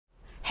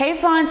Hey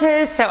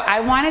flaunters, so I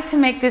wanted to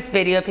make this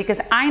video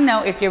because I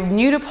know if you're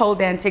new to pole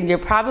dancing, you're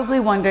probably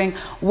wondering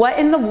what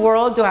in the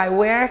world do I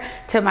wear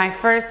to my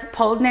first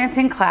pole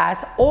dancing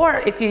class, or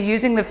if you're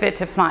using the Fit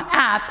to Flaunt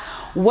app,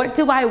 what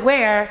do I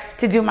wear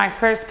to do my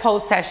first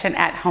pole session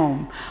at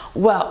home?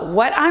 Well,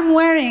 what I'm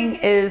wearing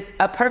is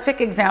a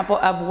perfect example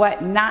of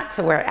what not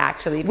to wear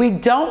actually. We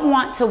don't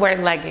want to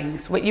wear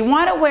leggings. What you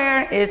want to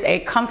wear is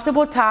a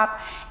comfortable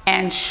top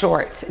and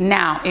shorts.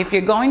 Now, if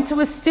you're going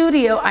to a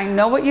studio, I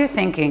know what you're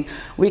thinking.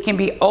 We can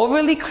be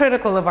overly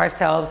critical of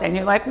ourselves and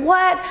you're like,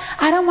 what?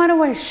 I don't want to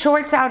wear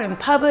shorts out in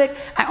public.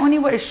 I only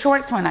wear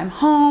shorts when I'm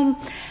home.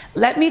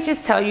 Let me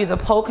just tell you, the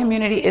pole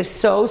community is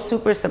so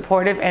super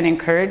supportive and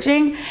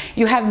encouraging.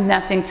 You have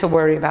nothing to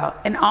worry about.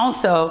 And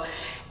also,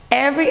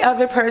 every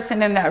other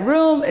person in that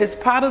room is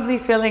probably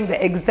feeling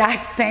the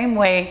exact same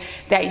way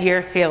that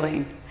you're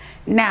feeling.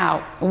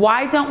 Now,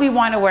 why don't we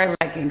want to wear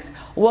leggings?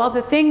 Well,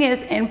 the thing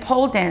is, in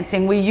pole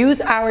dancing, we use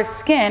our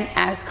skin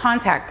as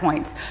contact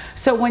points.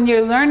 So when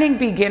you're learning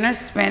beginner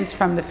spins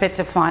from the Fit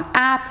to Flaunt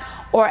app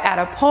or at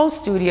a pole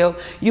studio,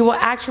 you will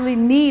actually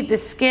need the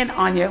skin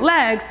on your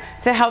legs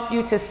to help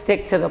you to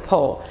stick to the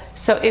pole.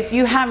 So if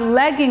you have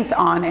leggings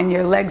on and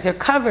your legs are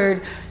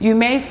covered, you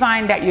may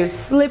find that you're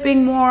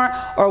slipping more,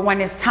 or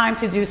when it's time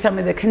to do some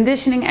of the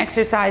conditioning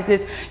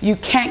exercises, you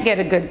can't get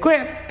a good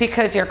grip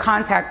because your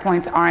contact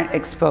points aren't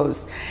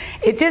exposed.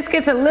 It just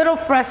gets a little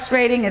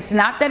frustrating. It's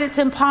not that it's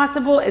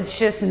impossible, it's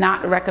just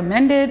not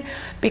recommended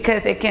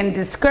because it can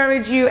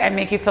discourage you and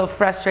make you feel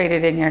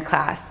frustrated in your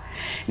class.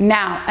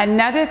 Now,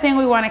 another thing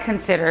we want to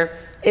consider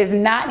is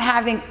not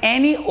having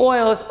any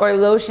oils or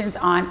lotions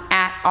on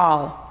at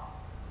all.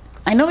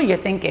 I know what you're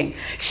thinking.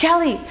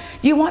 Shelly,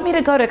 you want me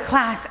to go to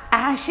class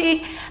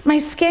ashy? My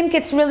skin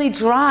gets really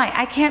dry.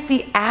 I can't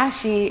be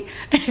ashy.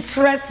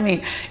 Trust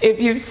me, if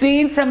you've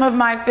seen some of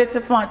my Fit to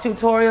Flaunt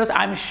tutorials,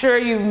 I'm sure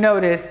you've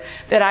noticed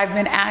that I've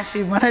been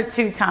ashy 1 or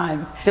 2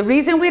 times. The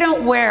reason we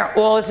don't wear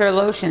oils or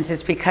lotions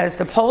is because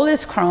the pole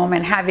is chrome,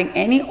 and having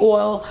any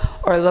oil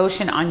or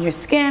lotion on your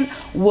skin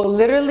will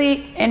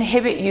literally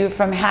inhibit you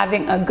from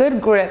having a good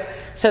grip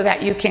so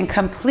that you can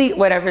complete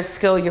whatever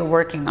skill you're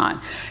working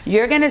on.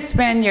 You're gonna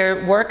spend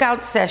your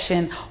workout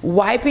session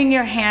wiping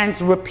your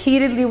hands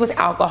repeatedly with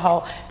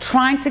alcohol,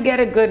 trying to get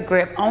a good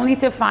grip, only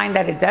to find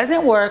that it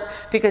doesn't work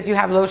because you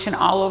have lotion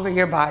all over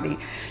your body.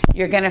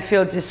 You're gonna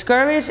feel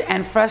discouraged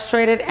and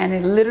frustrated, and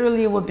it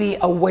literally will be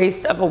a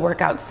waste of a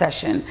workout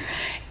session.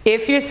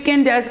 If your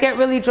skin does get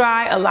really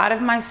dry, a lot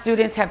of my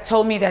students have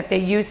told me that they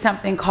use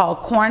something called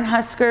corn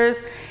huskers.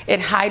 It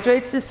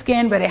hydrates the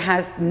skin, but it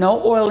has no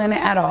oil in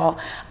it at all.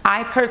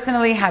 I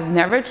personally have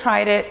never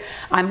tried it.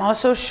 I'm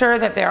also sure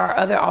that there are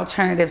other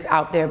alternatives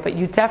out there, but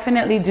you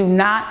definitely do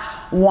not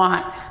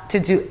want to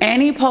do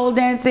any pole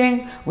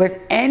dancing with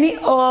any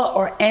oil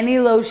or any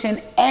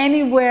lotion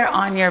anywhere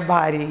on your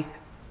body.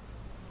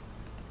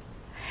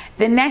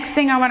 The next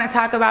thing I want to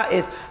talk about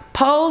is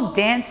pole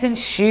dancing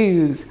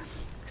shoes.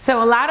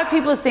 So a lot of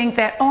people think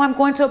that, oh, I'm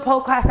going to a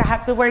pole class, I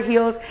have to wear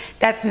heels.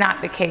 That's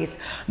not the case.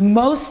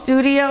 Most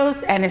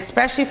studios, and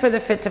especially for the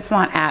Fit to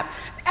Flaunt app,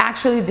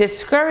 actually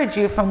discourage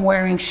you from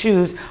wearing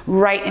shoes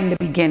right in the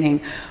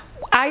beginning.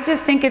 I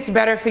just think it's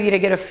better for you to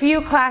get a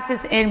few classes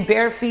in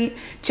bare feet,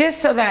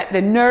 just so that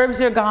the nerves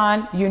are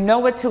gone, you know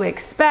what to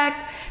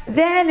expect.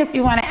 Then if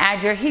you want to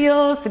add your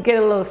heels to get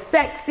a little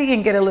sexy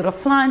and get a little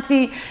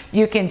flaunty,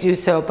 you can do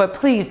so. But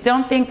please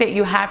don't think that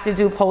you have to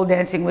do pole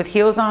dancing with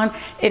heels on.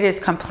 It is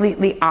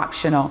completely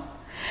optional.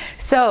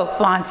 So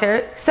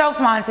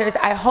flaunters,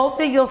 I hope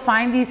that you'll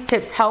find these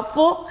tips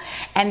helpful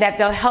and that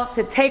they'll help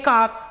to take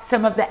off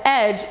some of the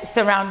edge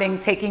surrounding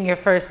taking your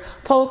first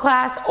pole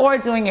class or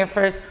doing your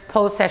first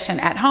pole session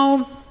at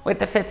home with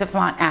the Fit to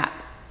Flaunt app.